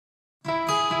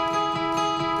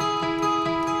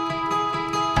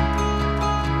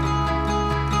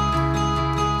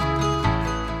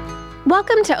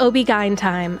Welcome to Gyn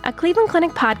Time, a Cleveland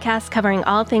Clinic podcast covering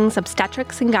all things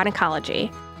obstetrics and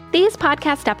gynecology. These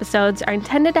podcast episodes are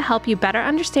intended to help you better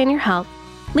understand your health,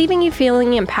 leaving you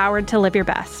feeling empowered to live your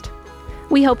best.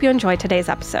 We hope you enjoy today's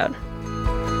episode.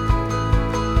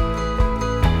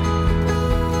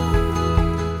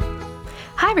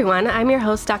 Hi everyone, I'm your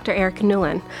host, Dr. Erica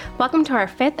Newland. Welcome to our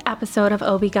 5th episode of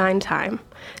Gyn Time.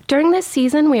 During this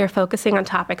season, we are focusing on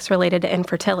topics related to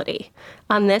infertility.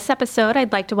 On this episode,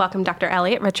 I'd like to welcome Dr.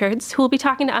 Elliot Richards, who will be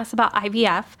talking to us about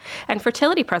IVF and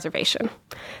fertility preservation.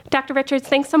 Dr. Richards,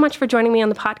 thanks so much for joining me on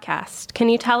the podcast. Can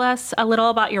you tell us a little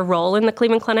about your role in the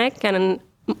Cleveland Clinic and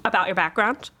about your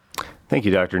background? Thank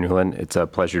you, Dr. Newland. It's a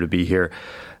pleasure to be here.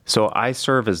 So I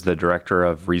serve as the Director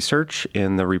of Research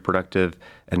in the Reproductive,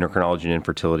 Endocrinology, and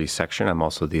Infertility section. I'm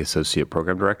also the Associate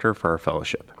Program Director for our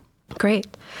fellowship.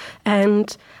 Great.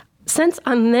 And since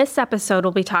on this episode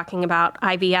we'll be talking about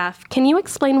IVF, can you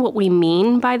explain what we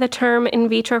mean by the term in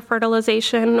vitro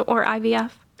fertilization or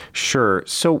IVF? Sure.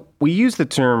 So we use the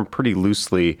term pretty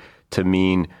loosely to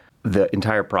mean the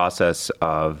entire process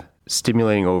of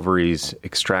stimulating ovaries,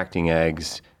 extracting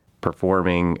eggs,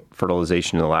 performing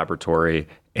fertilization in the laboratory,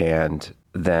 and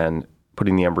then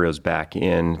putting the embryos back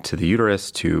into the uterus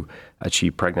to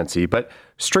achieve pregnancy. But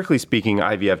strictly speaking,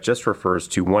 IVF just refers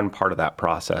to one part of that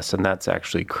process, and that's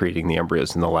actually creating the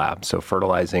embryos in the lab, so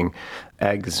fertilizing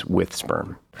eggs with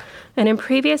sperm. And in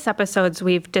previous episodes,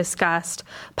 we've discussed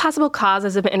possible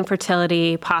causes of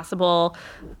infertility, possible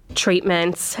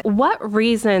treatments. What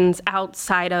reasons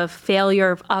outside of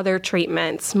failure of other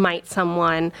treatments might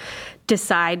someone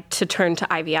decide to turn to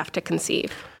IVF to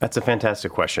conceive? That's a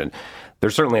fantastic question.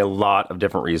 There's certainly a lot of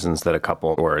different reasons that a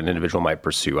couple or an individual might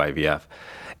pursue IVF.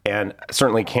 And I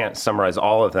certainly can't summarize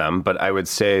all of them, but I would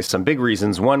say some big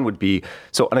reasons. One would be,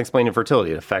 unexplained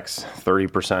infertility. It affects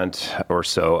 30% or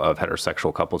so of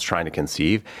heterosexual couples trying to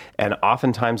conceive. And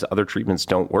oftentimes other treatments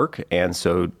don't work. And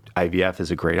so IVF is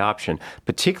a great option,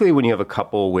 particularly when you have a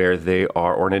couple where they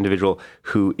are, or an individual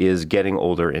who is getting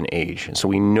older in age. So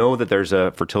we know that there's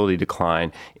a fertility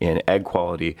decline in egg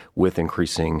quality with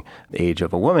increasing age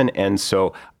of a woman. And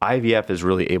so IVF is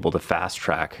really able to fast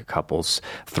track couples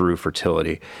through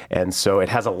fertility. And so it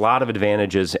has a lot of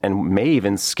advantages and may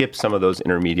even skip some of those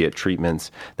intermediate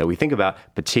treatments that we think about,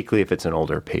 particularly if it's an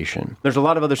older patient. There's a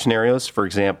lot of other scenarios. For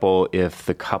example, if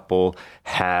the couple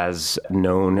has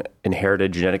known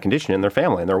inherited genetic condition in their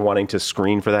family and they're wanting to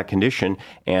screen for that condition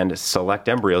and select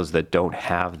embryos that don't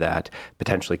have that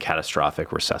potentially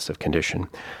catastrophic recessive condition.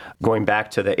 Going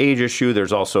back to the age issue,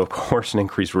 there's also, of course, an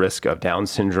increased risk of Down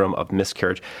syndrome, of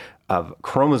miscarriage, of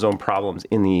chromosome problems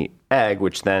in the egg,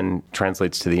 which then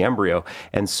translates to the embryo.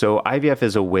 And so IVF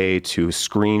is a way to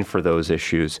screen for those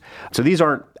issues. So these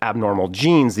aren't abnormal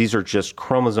genes, these are just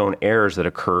chromosome errors that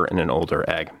occur in an older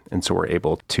egg. And so we're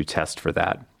able to test for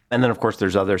that. And then, of course,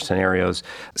 there's other scenarios,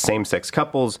 same-sex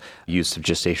couples, use of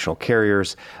gestational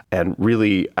carriers. And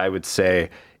really, I would say,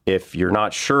 if you're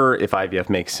not sure if IVF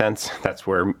makes sense, that's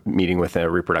where meeting with a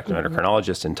reproductive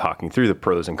endocrinologist and talking through the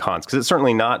pros and cons, because it's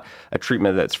certainly not a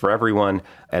treatment that's for everyone,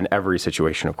 and every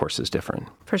situation, of course, is different.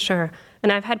 For sure.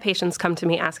 And I've had patients come to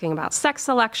me asking about sex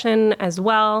selection as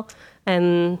well,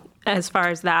 and as far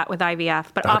as that with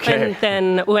IVF. But often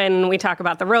then when we talk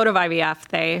about the road of IVF,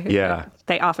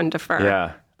 they often defer.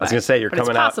 Yeah. I was going to say, you're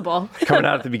coming out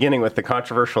at the beginning with the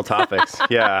controversial topics.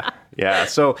 Yeah.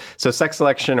 So sex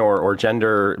selection or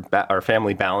gender or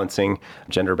family balancing,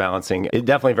 gender balancing, it's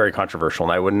definitely very controversial.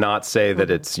 And I would not say that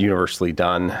it's universally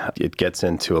done. It gets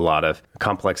into a lot of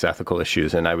complex ethical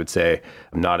issues. And I would say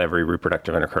not every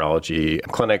reproductive endocrinology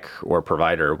clinic or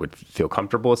provider would feel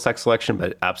comfortable with sex selection,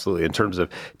 but absolutely in terms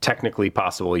of technically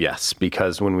possible, yes.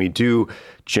 Because when we do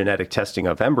genetic testing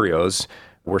of embryos,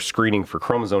 we're screening for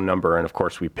chromosome number, and of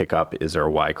course we pick up, is there a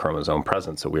Y chromosome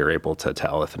present? So we're able to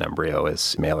tell if an embryo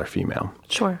is male or female.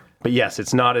 Sure. But yes,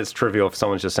 it's not as trivial if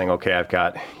someone's just saying, okay, I've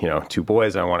got 2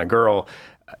 boys, I want a girl.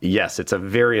 Yes, it's a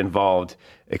very involved,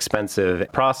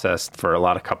 expensive process. For a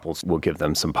lot of couples, we'll give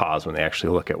them some pause when they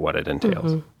actually look at what it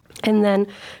entails. Mm-hmm. And then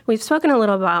we've spoken a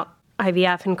little about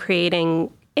IVF and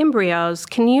creating embryos.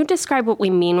 Can you describe what we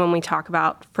mean when we talk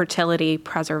about fertility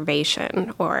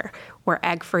preservation or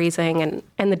egg freezing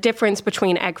and the difference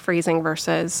between egg freezing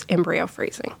versus embryo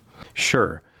freezing?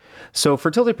 Sure. So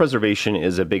fertility preservation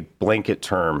is a big blanket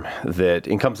term that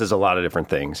encompasses a lot of different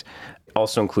things,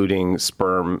 also including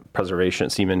sperm preservation,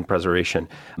 semen preservation.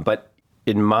 But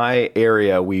in my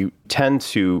area, we tend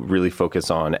to really focus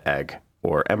on egg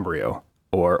or embryo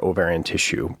or ovarian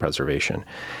tissue preservation.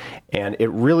 And it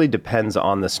really depends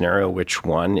on the scenario which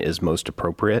one is most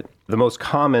appropriate. The most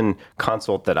common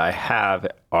consult that I have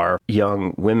are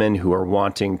young women who are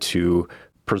wanting to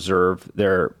preserve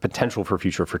their potential for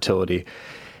future fertility.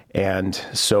 And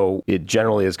so it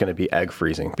generally is going to be egg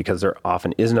freezing because there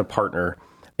often isn't a partner.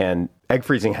 And egg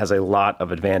freezing has a lot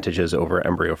of advantages over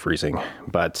embryo freezing,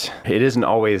 but it isn't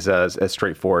always as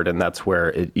straightforward. And that's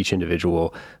where each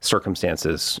individual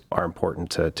circumstances are important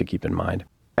to keep in mind.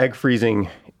 Egg freezing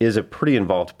is a pretty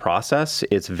involved process.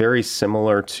 It's very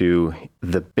similar to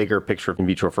the bigger picture of in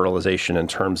vitro fertilization in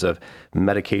terms of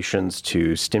medications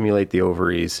to stimulate the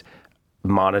ovaries,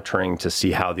 monitoring to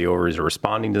see how the ovaries are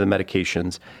responding to the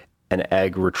medications, an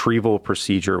egg retrieval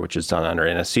procedure, which is done under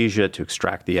anesthesia to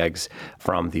extract the eggs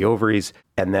from the ovaries.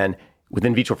 And then with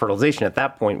in vitro fertilization, at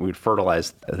that point, we would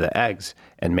fertilize the eggs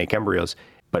and make embryos.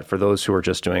 But for those who are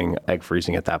just doing egg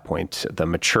freezing at that point, the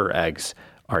mature eggs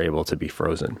are able to be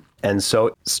frozen. And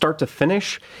so start to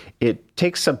finish, it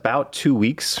takes about 2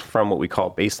 weeks from what we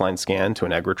call baseline scan to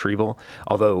an egg retrieval,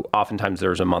 although oftentimes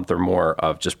there's a month or more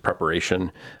of just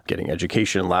preparation, getting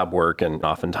education, lab work, and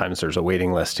oftentimes there's a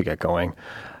waiting list to get going.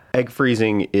 Egg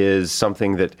freezing is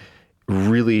something that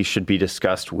really should be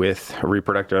discussed with a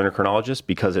reproductive endocrinologist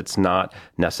because it's not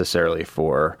necessarily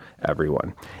for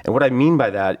everyone. And what I mean by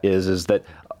that is that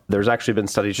there's actually been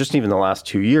studies just even the last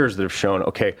 2 years that have shown,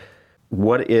 okay,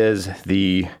 what is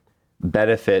the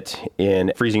benefit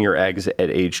in freezing your eggs at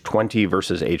age 20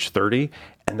 versus age 30?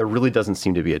 And there really doesn't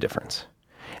seem to be a difference.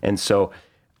 And so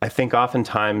I think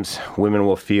oftentimes women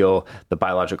will feel the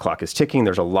biologic clock is ticking.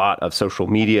 There's a lot of social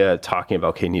media talking about,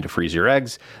 okay, you need to freeze your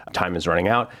eggs. Time is running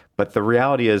out. But the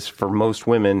reality is for most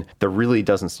women, there really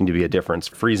doesn't seem to be a difference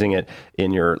freezing it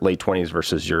in your late 20s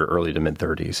versus your early to mid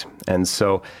 30s. And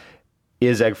so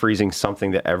is egg freezing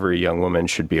something that every young woman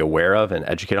should be aware of and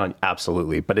educate on?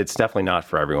 Absolutely, but it's definitely not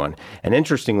for everyone. And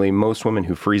interestingly, most women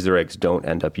who freeze their eggs don't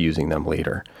end up using them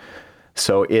later.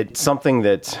 So it's something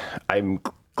that I'm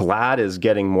glad is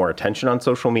getting more attention on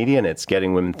social media, and it's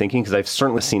getting women thinking, because I've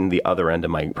certainly seen the other end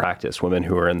of my practice, women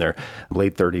who are in their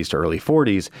late 30s to early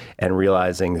 40s and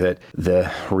realizing that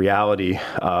the reality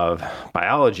of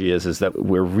biology is that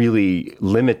we're really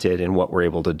limited in what we're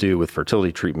able to do with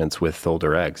fertility treatments with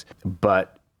older eggs.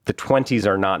 But the 20s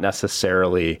are not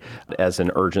necessarily as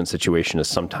an urgent situation as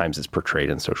sometimes it's portrayed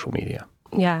in social media.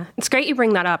 Yeah, it's great you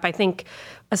bring that up. I think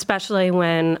especially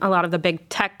when a lot of the big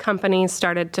tech companies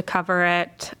started to cover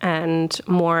it and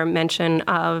more mention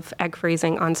of egg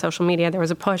freezing on social media, there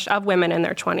was a push of women in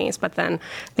their 20s. But then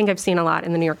I think I've seen a lot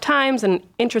in the New York Times, and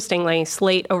interestingly,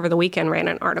 Slate over the weekend ran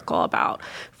an article about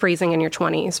freezing in your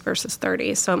 20s versus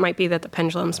 30s. So it might be that the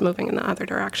pendulum's moving in the other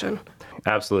direction.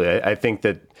 Absolutely. I think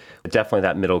that definitely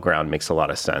that middle ground makes a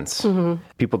lot of sense. Mm-hmm.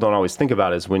 People don't always think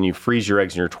about it is when you freeze your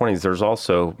eggs in your 20s, there's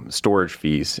also storage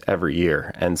fees every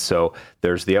year. And so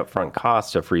there's the upfront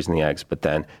cost of freezing the eggs, but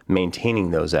then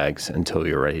maintaining those eggs until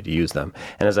you're ready to use them.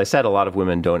 And as I said, a lot of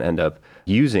women don't end up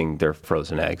using their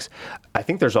frozen eggs. I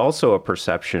think there's also a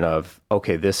perception of,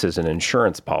 okay, this is an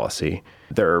insurance policy.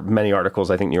 There are many articles.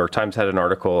 I think New York Times had an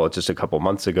article just a couple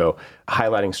months ago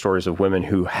highlighting stories of women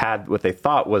who had what they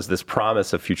thought was this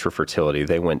promise of future fertility.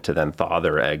 They went to then thaw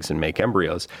their eggs and make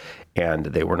embryos, and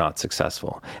they were not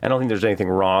successful. I don't think there's anything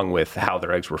wrong with how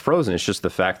their eggs were frozen. It's just the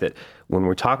fact that when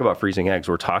we talk about freezing eggs,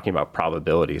 we're talking about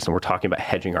probabilities and we're talking about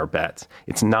hedging our bets.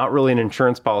 It's not really an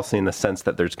insurance policy in the sense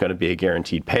that there's going to be a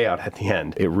guaranteed payout at the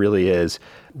end. It really is,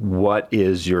 what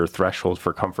is your threshold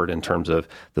for comfort in terms of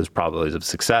those probabilities of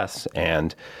success?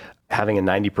 And having a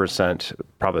 90%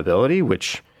 probability,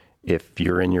 which if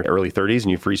you're in your early 30s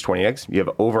and you freeze 20 eggs, you have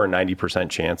over a 90%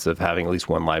 chance of having at least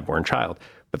one live-born child.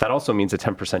 But that also means a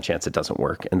 10% chance it doesn't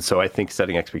work. And so I think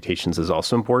setting expectations is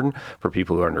also important for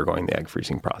people who are undergoing the egg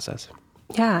freezing process.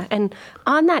 Yeah. And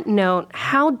on that note,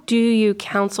 how do you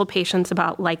counsel patients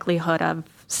about likelihood of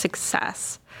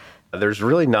success? There's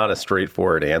really not a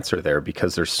straightforward answer there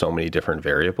because there's so many different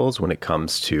variables when it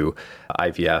comes to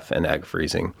IVF and egg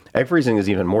freezing. Egg freezing is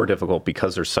even more difficult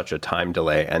because there's such a time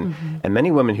delay. And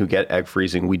many women who get egg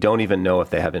freezing, we don't even know if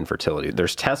they have infertility.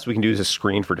 There's tests we can do to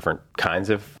screen for different kinds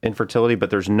of infertility, but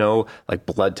there's no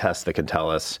blood test that can tell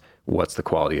us what's the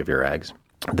quality of your eggs.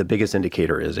 The biggest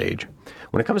indicator is age.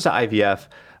 When it comes to IVF,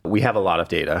 we have a lot of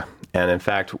data. And in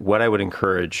fact, what I would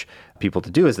encourage people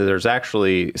to do is that there's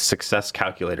actually success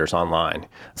calculators online.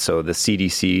 So the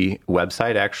CDC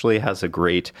website actually has a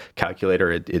great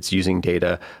calculator. It's using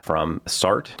data from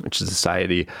SART, which is the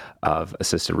Society of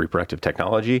Assisted Reproductive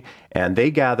Technology. And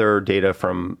they gather data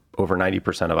from over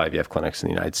 90% of IVF clinics in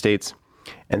the United States.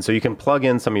 And so you can plug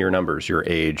in some of your numbers, your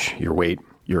age, your weight,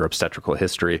 your obstetrical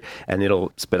history, and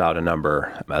it'll spit out a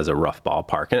number as a rough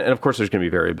ballpark. And of course, there's going to be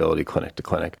variability clinic to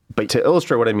clinic. But to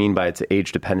illustrate what I mean by it's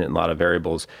age dependent in a lot of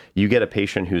variables, you get a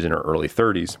patient who's in her early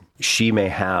 30s. She may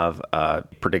have a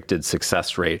predicted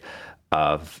success rate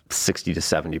of 60 to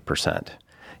 70%.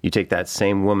 You take that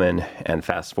same woman and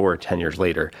fast forward 10 years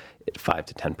later, 5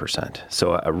 to 10%.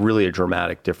 So a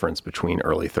dramatic difference between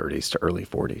early 30s to early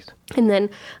 40s. And then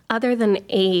other than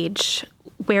age,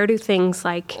 where do things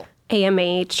like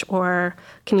AMH, or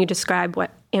can you describe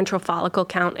what antral follicle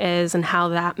count is and how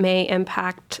that may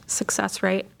impact success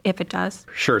rate, if it does?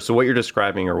 Sure. So what you're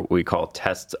describing are what we call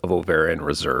tests of ovarian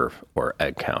reserve, or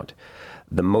egg count.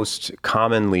 The most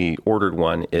commonly ordered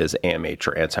one is AMH,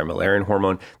 or anti-Mullerian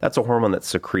hormone. That's a hormone that's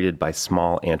secreted by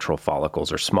small antral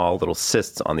follicles, or small little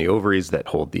cysts on the ovaries that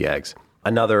hold the eggs.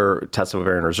 Another test of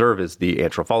ovarian reserve is the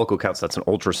antral follicle counts. That's an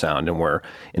ultrasound, and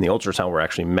in the ultrasound, we're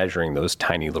actually measuring those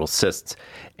tiny little cysts.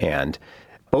 And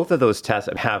both of those tests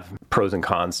have pros and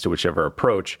cons to whichever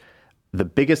approach. The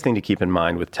biggest thing to keep in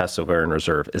mind with tests of ovarian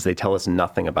reserve is they tell us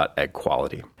nothing about egg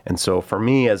quality. And so for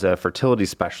me as a fertility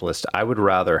specialist, I would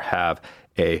rather have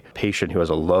a patient who has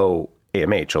a low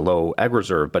AMH, a low egg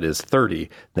reserve, but is 30,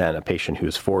 than a patient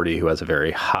who's 40 who has a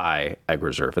very high egg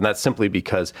reserve. And that's simply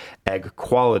because egg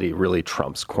quality really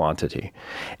trumps quantity.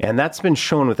 And that's been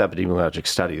shown with epidemiologic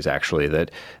studies, actually,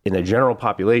 that in the general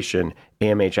population,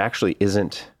 AMH actually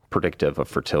isn't predictive of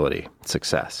fertility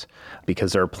success,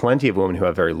 because there are plenty of women who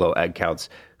have very low egg counts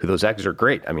who those eggs are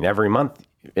great. I mean, every month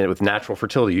with natural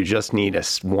fertility, you just need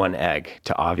one egg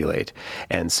to ovulate.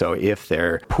 And so if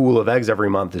their pool of eggs every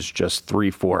month is just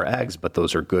 3-4 eggs, but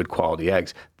those are good quality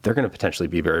eggs, they're going to potentially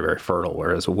be very, very fertile.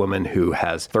 Whereas a woman who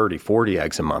has 30-40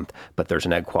 eggs a month, but there's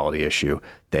an egg quality issue,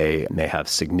 they may have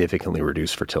significantly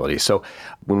reduced fertility. So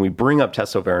when we bring up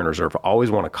test ovarian reserve, I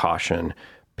always want to caution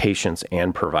patients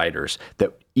and providers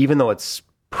that even though it's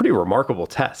pretty remarkable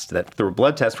test that through a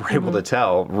blood test, we're able to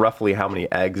tell roughly how many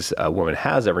eggs a woman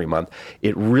has every month,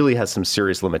 it really has some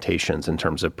serious limitations in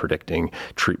terms of predicting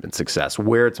treatment success.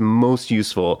 Where it's most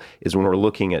useful is when we're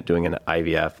looking at doing an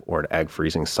IVF or an egg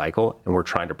freezing cycle, and we're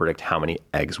trying to predict how many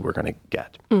eggs we're going to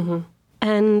get.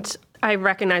 And I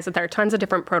recognize that there are tons of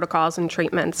different protocols and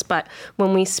treatments, but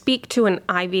when we speak to an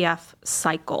IVF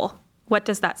cycle, what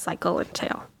does that cycle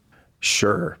entail?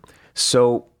 Sure.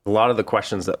 So a lot of the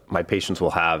questions that my patients will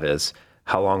have is,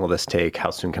 how long will this take? How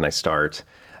soon can I start?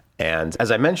 And as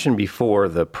I mentioned before,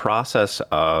 the process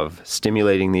of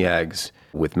stimulating the eggs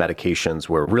with medications,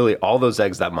 where really all those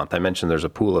eggs that month, I mentioned there's a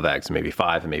pool of eggs, maybe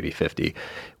 5 and maybe 50.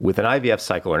 With an IVF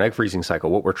cycle or an egg freezing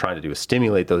cycle, what we're trying to do is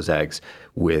stimulate those eggs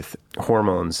with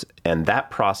hormones, and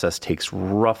that process takes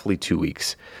roughly 2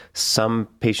 weeks. Some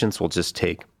patients will just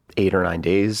take 8 or 9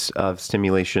 days of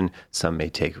stimulation. Some may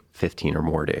take 15 or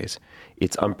more days.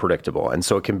 It's unpredictable. And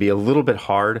so it can be a little bit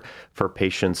hard for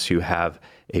patients who have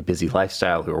a busy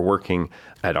lifestyle, who are working.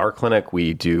 At our clinic,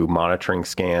 we do monitoring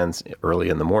scans early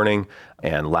in the morning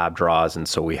and lab draws. And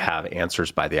so we have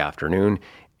answers by the afternoon.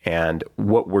 And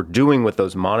what we're doing with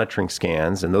those monitoring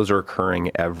scans, and those are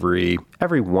occurring every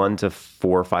 1 to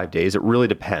 4 or 5 days. It really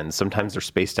depends. Sometimes they're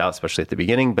spaced out, especially at the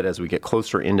beginning. But as we get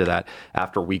closer into that,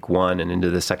 after week 1 and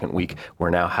into the second week, we're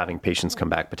now having patients come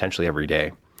back potentially every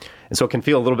day. And so it can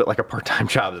feel a little bit like a part-time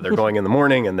job, that they're going in the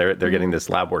morning and they're getting this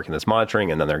lab work and this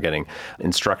monitoring, and then they're getting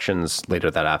instructions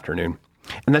later that afternoon.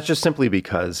 And that's just simply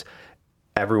because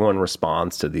everyone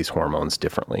responds to these hormones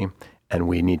differently. And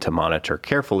we need to monitor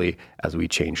carefully as we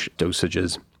change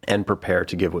dosages and prepare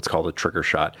to give what's called a trigger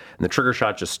shot. And the trigger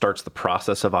shot just starts the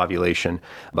process of ovulation.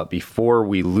 But before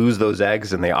we lose those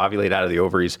eggs and they ovulate out of the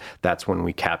ovaries, that's when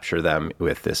we capture them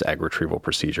with this egg retrieval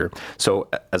procedure. So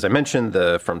as I mentioned,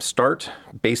 from start,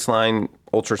 baseline,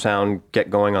 ultrasound, get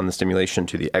going on the stimulation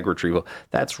to the egg retrieval,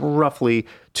 that's roughly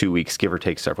 2 weeks, give or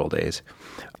take several days.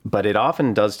 But it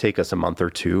often does take us a month or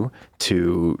two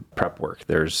to prep work.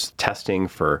 There's testing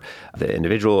for the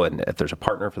individual, and if there's a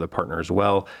partner, for the partner as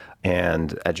well,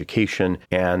 and education.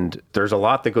 And there's a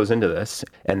lot that goes into this.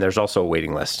 And there's also a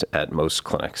waiting list at most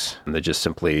clinics. And they're just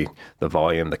simply the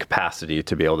volume, the capacity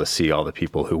to be able to see all the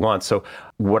people who want. So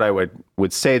what I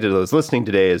would say to those listening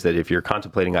today is that if you're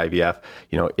contemplating IVF,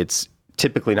 it's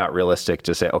typically not realistic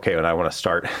to say, okay, and I want to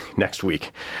start next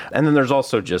week. And then there's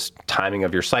also just timing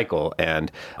of your cycle.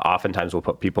 And oftentimes we'll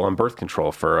put people on birth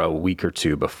control for a week or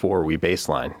two before we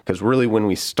baseline. Because really when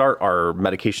we start our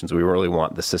medications, we really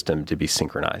want the system to be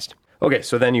synchronized. Okay,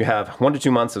 so then you have 1 to 2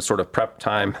 months of sort of prep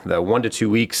time, the 1 to 2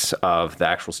 weeks of the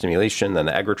actual stimulation, then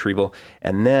the egg retrieval,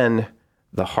 and then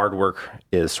the hard work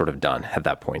is sort of done at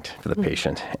that point for the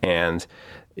patient. And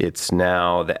it's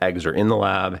now the eggs are in the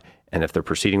lab. And if they're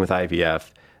proceeding with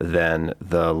IVF, then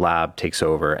the lab takes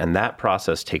over. And that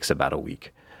process takes about a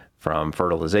week, from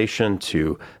fertilization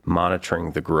to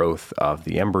monitoring the growth of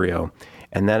the embryo.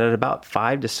 And then at about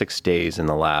 5 to 6 days in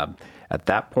the lab, at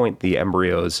that point, the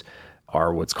embryos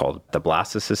are what's called the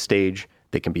blastocyst stage.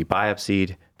 They can be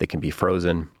biopsied. they can be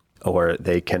frozen, or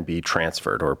they can be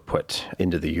transferred or put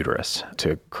into the uterus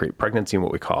to create pregnancy in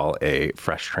what we call a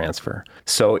fresh transfer.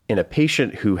 So in a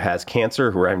patient who has cancer,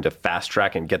 who are having to fast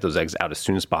track and get those eggs out as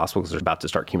soon as possible because they're about to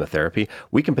start chemotherapy,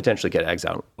 we can potentially get eggs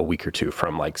out a week or two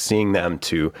from like seeing them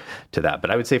to that. But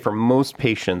I would say for most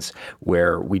patients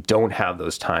where we don't have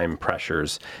those time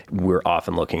pressures, we're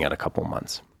often looking at a couple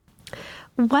months.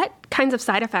 What kinds of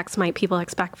side effects might people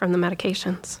expect from the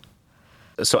medications?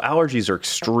 So allergies are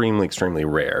extremely, extremely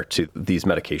rare to these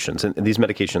medications. And these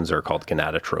medications are called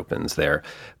gonadotropins. They're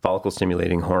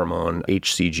follicle-stimulating hormone,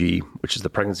 HCG, which is the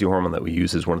pregnancy hormone that we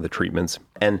use as one of the treatments.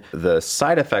 And the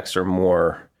side effects are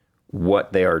more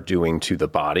what they are doing to the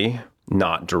body,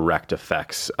 not direct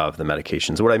effects of the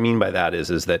medications. What I mean by that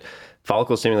is that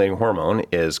follicle-stimulating hormone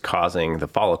is causing the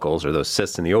follicles or those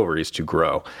cysts in the ovaries to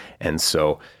grow. And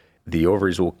so the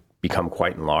ovaries will become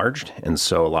quite enlarged. And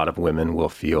so a lot of women will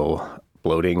feel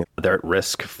bloating. They're at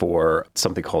risk for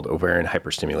something called ovarian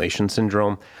hyperstimulation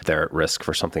syndrome. They're at risk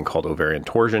for something called ovarian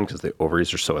torsion because the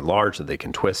ovaries are so enlarged that they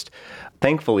can twist.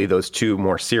 Thankfully, those two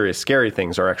more serious, scary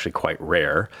things are actually quite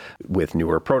rare with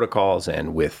newer protocols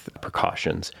and with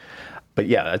precautions. But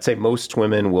yeah, I'd say most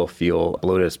women will feel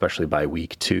bloated, especially by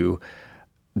week 2.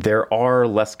 There are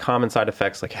less common side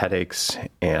effects like headaches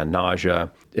and nausea.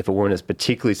 If a woman is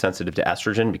particularly sensitive to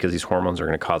estrogen, because these hormones are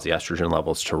going to cause the estrogen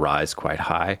levels to rise quite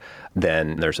high,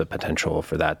 then there's a potential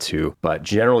for that too. But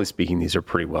generally speaking, these are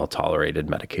pretty well tolerated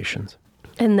medications.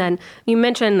 And then you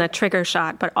mentioned the trigger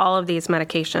shot, but all of these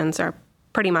medications are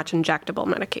pretty much injectable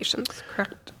medications,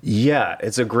 correct? Yeah,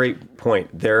 it's a great point.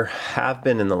 There have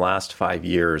been in the last 5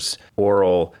 years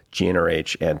oral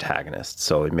GnRH antagonists.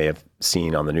 So you may have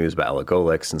seen on the news about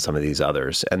elagolix and some of these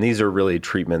others. And these are really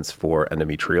treatments for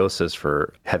endometriosis,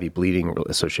 for heavy bleeding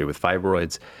associated with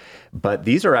fibroids. But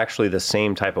these are actually the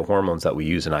same type of hormones that we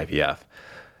use in IVF.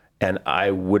 And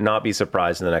I would not be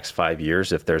surprised in the next 5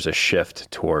 years if there's a shift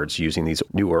towards using these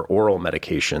newer oral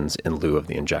medications in lieu of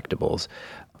the injectables.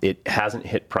 It hasn't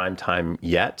hit prime time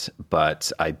yet,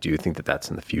 but I do think that that's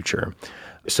in the future.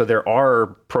 So there are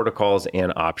protocols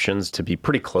and options to be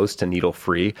pretty close to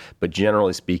needle-free, but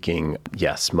generally speaking,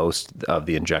 yes, most of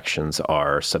the injections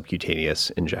are subcutaneous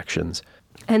injections.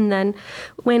 And then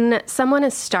when someone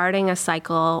is starting a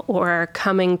cycle or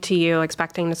coming to you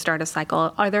expecting to start a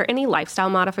cycle, are there any lifestyle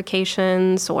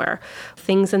modifications or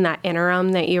things in that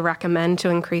interim that you recommend to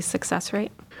increase success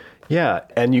rate? Yeah,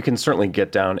 and you can certainly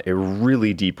get down a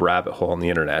really deep rabbit hole on the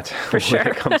internet For sure. when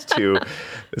it comes to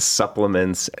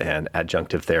supplements and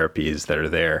adjunctive therapies that are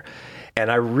there. And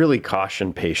I really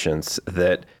caution patients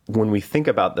that when we think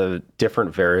about the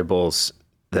different variables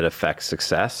that affect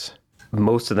success,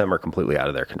 most of them are completely out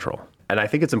of their control. And I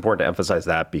think it's important to emphasize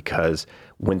that because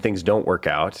when things don't work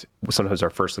out, sometimes our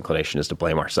first inclination is to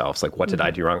blame ourselves. Like, what did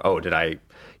I do wrong? Oh, did I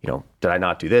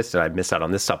not do this? Did I miss out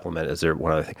on this supplement? Is there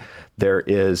one other thing? There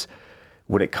is,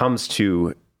 when it comes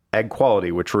to egg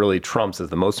quality, which really trumps as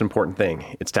the most important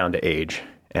thing, it's down to age.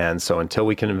 And so until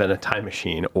we can invent a time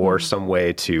machine or some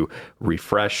way to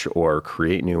refresh or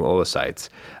create new oocytes,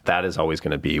 that is always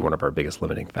going to be one of our biggest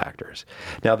limiting factors.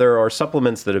 Now, there are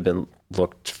supplements that have been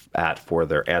looked at for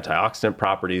their antioxidant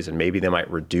properties, and maybe they might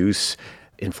reduce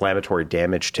inflammatory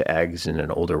damage to eggs in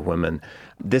an older woman.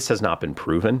 This has not been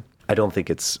proven. I don't think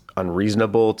it's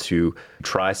unreasonable to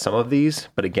try some of these,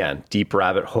 but again, deep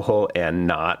rabbit hole and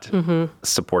not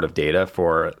supportive data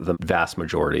for the vast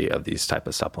majority of these type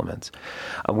of supplements.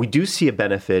 We do see a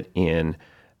benefit in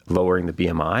lowering the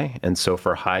BMI. And so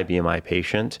for a high BMI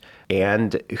patient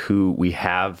and who we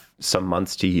have some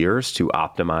months to years to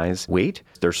optimize weight,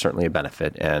 there's certainly a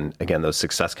benefit. And again, those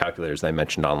success calculators that I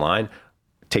mentioned online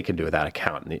take into that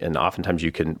account. And oftentimes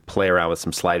you can play around with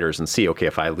some sliders and see, okay,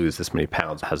 if I lose this many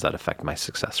pounds, how does that affect my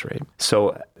success rate?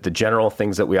 So the general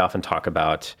things that we often talk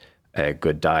about, a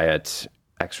good diet,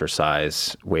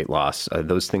 exercise, weight loss,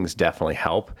 those things definitely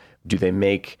help. Do they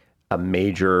make a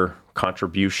major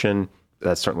contribution?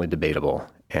 That's certainly debatable.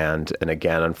 And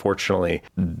again, unfortunately,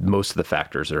 most of the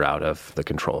factors are out of the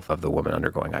control of the woman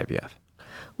undergoing IVF.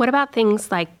 What about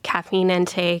things like caffeine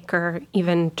intake or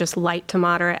even just light to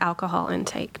moderate alcohol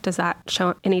intake? Does that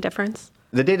show any difference?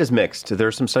 The data is mixed. There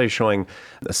are some studies showing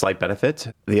a slight benefit.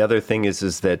 The other thing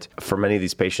is that for many of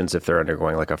these patients, if they're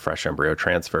undergoing like a fresh embryo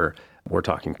transfer, we're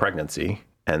talking pregnancy.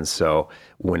 And so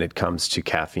when it comes to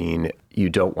caffeine, you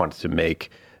don't want to make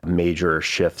major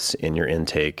shifts in your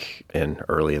intake in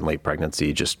early and late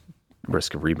pregnancy, just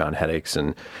risk of rebound headaches.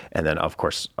 And then, of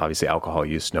course, obviously alcohol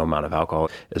use, no amount of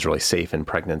alcohol is really safe in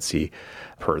pregnancy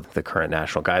per the current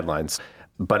national guidelines.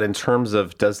 But in terms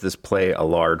of does this play a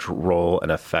large role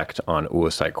and effect on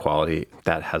oocyte quality,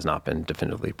 that has not been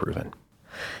definitively proven.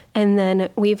 And then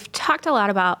we've talked a lot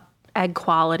about egg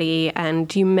quality,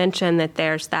 and you mentioned that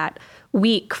there's that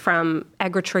week from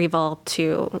egg retrieval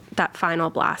to that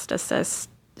final blastocyst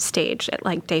stage at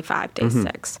like day 5, day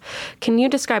 6. Can you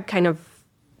describe kind of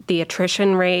the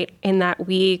attrition rate in that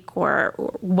week, or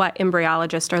what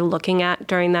embryologists are looking at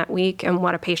during that week and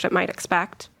what a patient might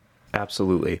expect?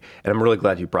 Absolutely. And I'm really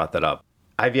glad you brought that up.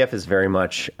 IVF is very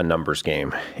much a numbers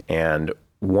game. And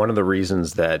one of the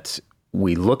reasons that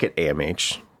we look at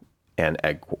AMH and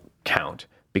egg count,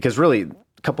 because really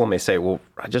a couple may say, well,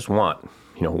 I just want,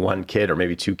 one kid or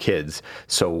maybe 2 kids.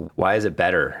 So why is it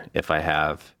better if I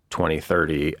have 20,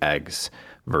 30 eggs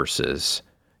versus,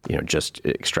 just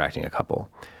extracting a couple?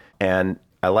 And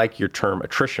I like your term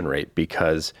attrition rate,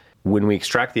 because when we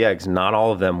extract the eggs, not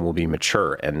all of them will be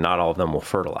mature and not all of them will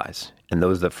fertilize. And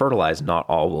those that fertilize, not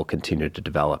all will continue to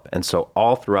develop. And so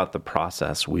all throughout the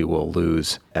process, we will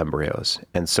lose embryos.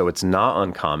 And so it's not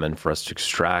uncommon for us to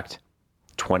extract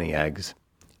 20 eggs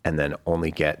and then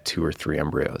only get 2 or 3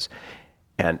 embryos.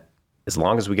 And as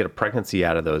long as we get a pregnancy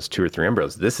out of those 2 or 3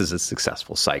 embryos, this is a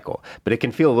successful cycle. But it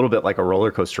can feel a little bit like a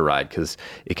roller coaster ride, because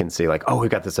it can say like, oh,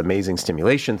 we've got this amazing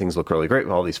stimulation. Things look really great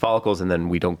with all these follicles. And then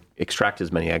we don't extract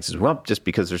as many eggs as we want, just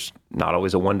because there's not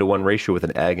always a 1-to-1 ratio with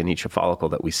an egg in each follicle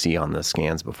that we see on the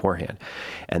scans beforehand.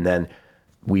 And then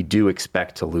we do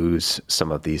expect to lose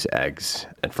some of these eggs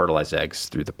and fertilized eggs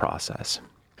through the process.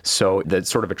 So the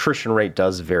sort of attrition rate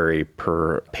does vary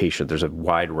per patient. There's a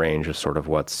wide range of sort of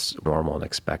what's normal and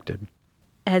expected.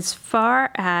 As far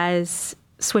as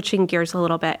switching gears a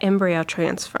little bit, embryo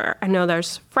transfer. I know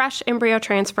there's fresh embryo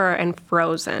transfer and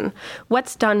frozen.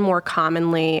 What's done more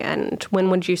commonly, and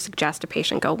when would you suggest a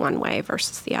patient go one way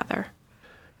versus the other?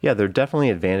 Yeah, there are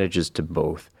definitely advantages to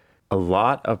both. A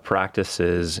lot of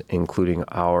practices, including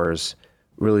ours,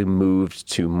 really moved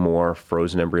to more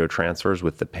frozen embryo transfers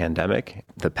with the pandemic.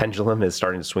 The pendulum is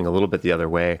starting to swing a little bit the other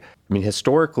way. I mean,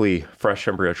 historically, fresh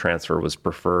embryo transfer was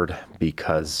preferred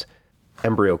because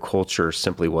embryo culture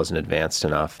simply wasn't advanced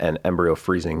enough, and embryo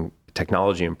freezing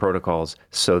technology and protocols,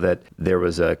 so that there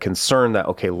was a concern that,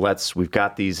 okay, we've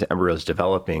got these embryos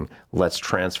developing, let's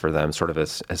transfer them sort of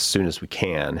as soon as we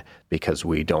can, because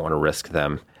we don't want to risk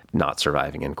them not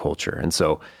surviving in culture. And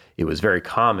so it was very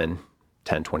common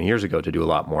 10, 20 years ago to do a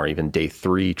lot more, even day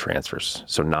 3 transfers.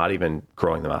 So not even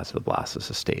growing them out to the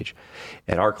blastocyst stage.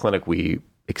 At our clinic, we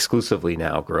exclusively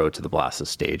now grow to the blastocyst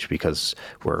stage because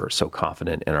we're so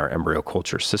confident in our embryo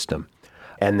culture system.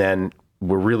 And then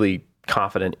we're really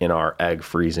confident in our egg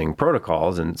freezing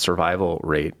protocols and survival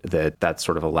rate that's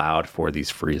sort of allowed for these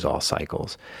freeze-all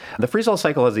cycles. The freeze-all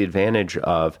cycle has the advantage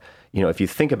of, if you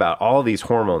think about all these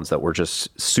hormones that were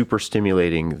just super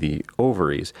stimulating the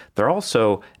ovaries, they're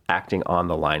also acting on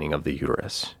the lining of the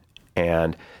uterus.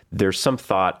 And there's some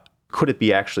thought, could it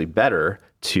be actually better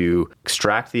to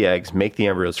extract the eggs, make the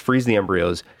embryos, freeze the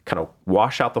embryos, kind of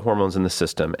wash out the hormones in the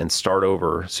system and start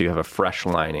over so you have a fresh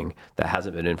lining that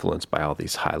hasn't been influenced by all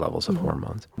these high levels of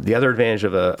hormones. The other advantage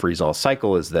of a freeze-all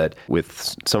cycle is that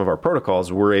with some of our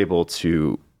protocols, we're able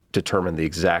to determine the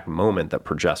exact moment that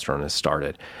progesterone has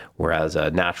started, whereas a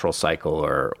natural cycle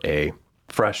or a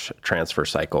fresh transfer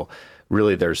cycle,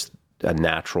 really there's a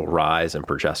natural rise in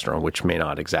progesterone, which may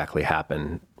not exactly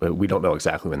happen. We don't know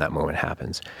exactly when that moment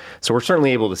happens. So we're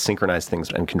certainly able to synchronize things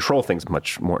and control things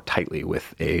much more tightly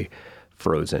with a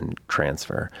frozen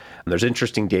transfer. And there's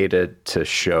interesting data to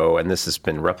show, and this has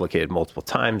been replicated multiple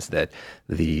times, that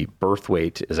the birth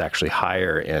weight is actually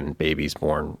higher in babies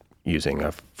born using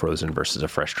a frozen versus a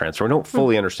fresh transfer. We don't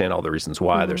fully understand all the reasons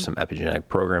why. There's some epigenetic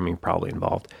programming probably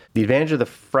involved. The advantage of the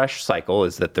fresh cycle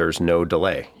is that there's no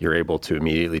delay. You're able to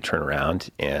immediately turn around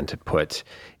and to put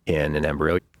in an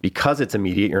embryo. Because it's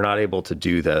immediate, you're not able to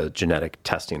do the genetic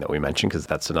testing that we mentioned, because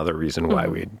that's another reason why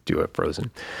we do it frozen.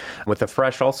 With the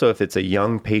fresh, also, if it's a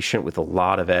young patient with a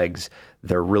lot of eggs,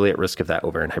 they're really at risk of that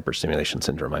ovarian hyperstimulation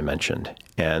syndrome I mentioned.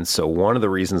 And so one of the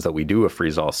reasons that we do a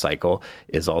freeze-all cycle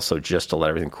is also just to let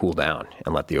everything cool down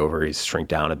and let the ovaries shrink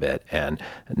down a bit and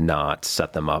not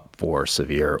set them up for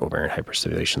severe ovarian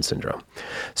hyperstimulation syndrome.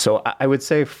 So I would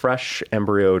say fresh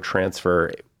embryo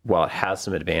transfer, while it has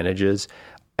some advantages,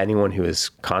 anyone who is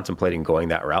contemplating going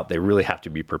that route, they really have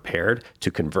to be prepared to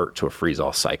convert to a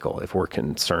freeze-all cycle if we're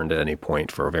concerned at any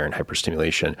point for ovarian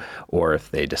hyperstimulation, or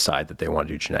if they decide that they want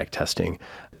to do genetic testing.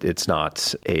 It's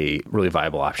not a really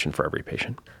viable option for every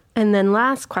patient. And then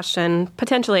last question,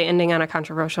 potentially ending on a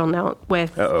controversial note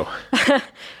with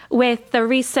with the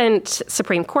recent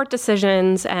Supreme Court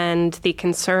decisions and the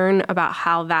concern about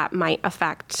how that might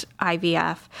affect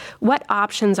IVF. What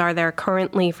options are there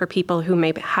currently for people who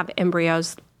may have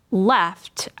embryos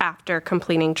left after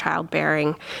completing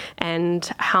childbearing,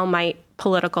 and how might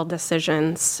political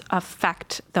decisions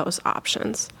affect those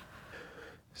options?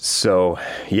 So,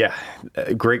 yeah,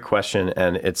 great question.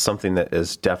 And it's something that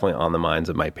is definitely on the minds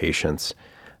of my patients.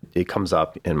 It comes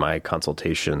up in my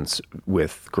consultations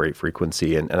with great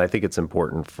frequency. And I think it's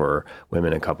important for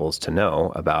women and couples to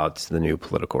know about the new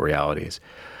political realities.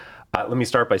 Let me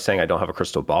start by saying I don't have a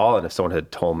crystal ball. And if someone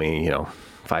had told me,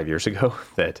 5 years ago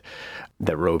that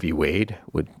Roe v. Wade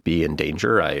would be in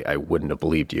danger, I wouldn't have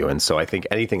believed you. And so I think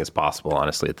anything is possible,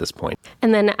 honestly, at this point.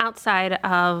 And then outside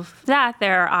of that,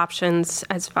 there are options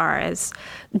as far as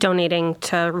donating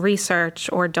to research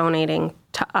or donating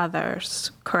to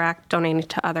others, correct? Donating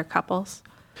to other couples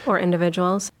or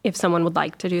individuals, if someone would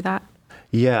like to do that.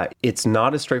 Yeah, it's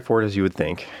not as straightforward as you would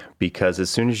think, because as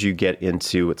soon as you get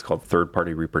into what's called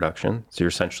third-party reproduction, so you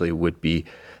essentially would be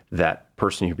that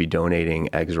person who'd be donating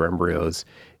eggs or embryos,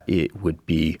 it would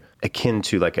be akin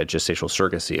to like a gestational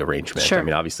surrogacy arrangement. Sure. I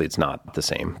mean, obviously it's not the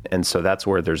same. And so that's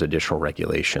where there's additional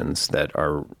regulations that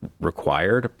are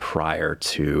required prior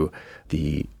to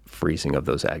the freezing of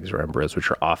those eggs or embryos, which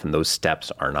are often, those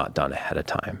steps are not done ahead of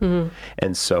time. Mm-hmm.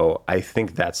 And so I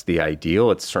think that's the ideal.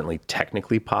 It's certainly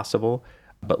technically possible,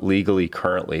 but legally,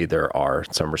 currently, there are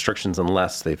some restrictions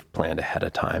unless they've planned ahead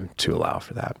of time to allow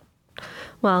for that.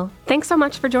 Well, thanks so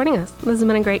much for joining us. This has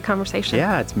been a great conversation.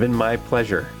 Yeah, it's been my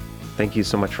pleasure. Thank you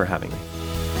so much for having me.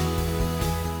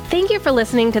 Thank you for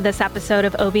listening to this episode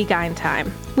of Gyn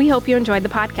Time. We hope you enjoyed the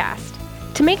podcast.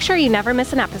 To make sure you never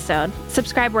miss an episode,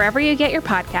 subscribe wherever you get your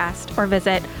podcast or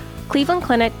visit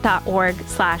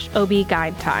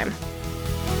clevelandclinic.org/OB-GYN Time.